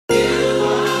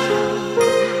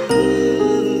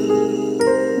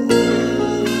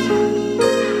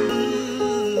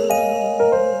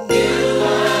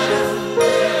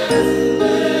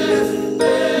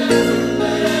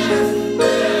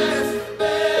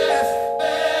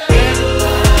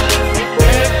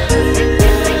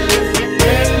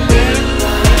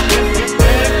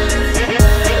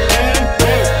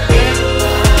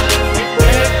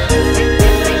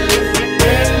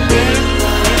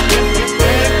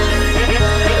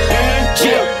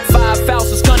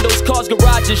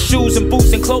charges, shoes and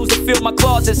boots and clothes to fill my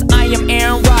closets. I am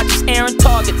Aaron Rodgers, Aaron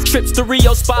Targets, trips to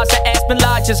Rio spas to Aspen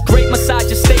Lodges, great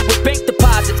massages, stay with bank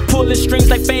deposits, pulling strings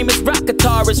like famous rock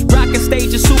guitarists, rocking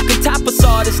stages who can top us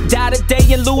artists, die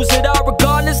today and lose it all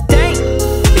regardless. Dang,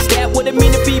 is that what it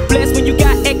mean to be blessed when you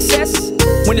got excess?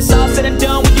 When it's all said and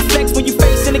done, when you flex, when you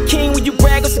facing a king, when you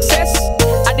brag on success?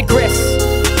 I digress,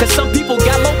 cause some people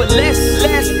got more but less,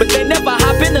 but they never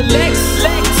hop in the legs,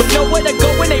 but know where to go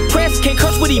when they press, can't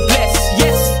curse what he bless,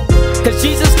 yes, cause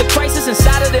Jesus the Christ is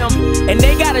inside of them, and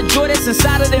they got a joy that's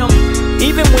inside of them.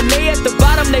 Even when they at the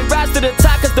bottom, they rise to the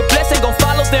top, cause the blessing gon'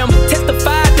 follow them.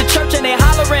 Testify at the church and they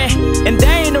hollering, and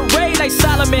they ain't arrayed like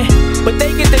Solomon, but they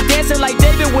get to dancing like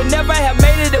David would never have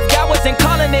made it if God wasn't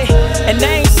calling it. And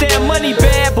they ain't saying money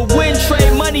bad, but wouldn't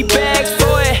trade money bags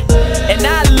for it. And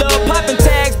I love popping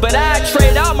tags, but I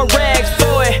trade all my rags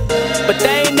for it. But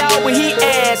they ain't all what he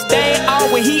asked, they ain't all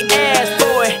what he asked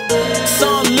for it.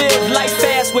 Some live life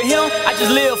fast with him, I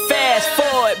just live fast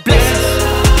forward. Blessings.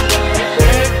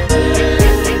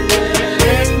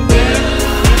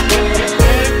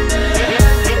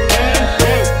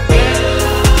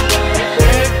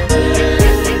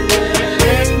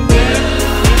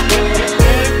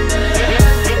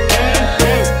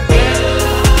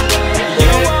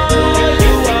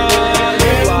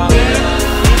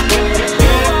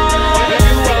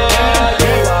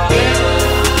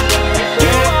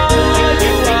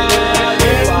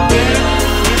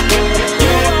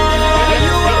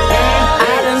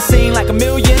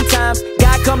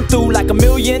 Like a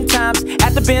million times,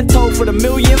 after being told for the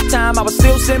millionth time, I was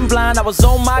still sitting blind, I was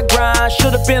on my grind.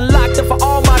 Should've been locked up for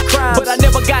all my crimes, but I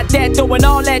never got that though in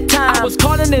all that time. I was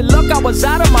calling it luck, I was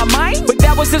out of my mind, but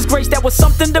that was his grace, that was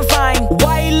something divine.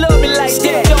 Why he love me like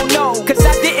that? Don't know, cause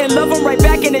I didn't love him right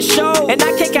back in the show. And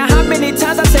I can't count how many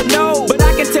times I said no, but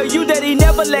I can tell you that he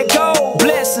never let go.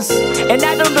 Blessings, and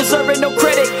I don't deserve it, no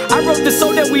credit. I wrote this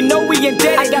so that we know we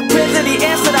indebted. I got prayers that he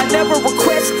answered, I never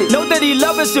requested. Know that he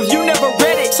loves us if you never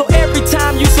read it. So every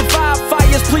time you survive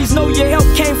fires, please know your help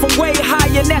came from way higher,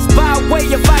 and that's by way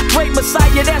of our great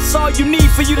Messiah. That's all you need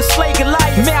for you to slay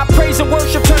Goliath. May I praise and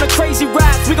worship turn to crazy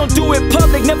rides. We gon' do it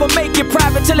public, never make it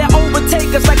private, till it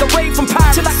overtake us like a raid from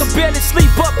pirates. Till I can barely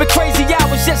sleep up at crazy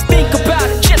hours. Just think about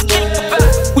it, just think about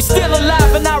it. We still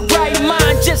alive in our right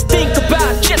mind. Just think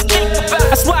about it, just think about it.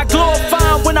 That's why I glorify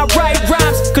him when I write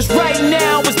rhymes, cause right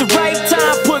now is the right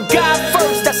time. Put God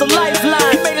first, that's a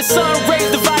lifeline. He made the sun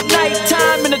rays divide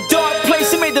nighttime. In a dark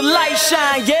place, he made the light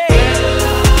shine, yeah.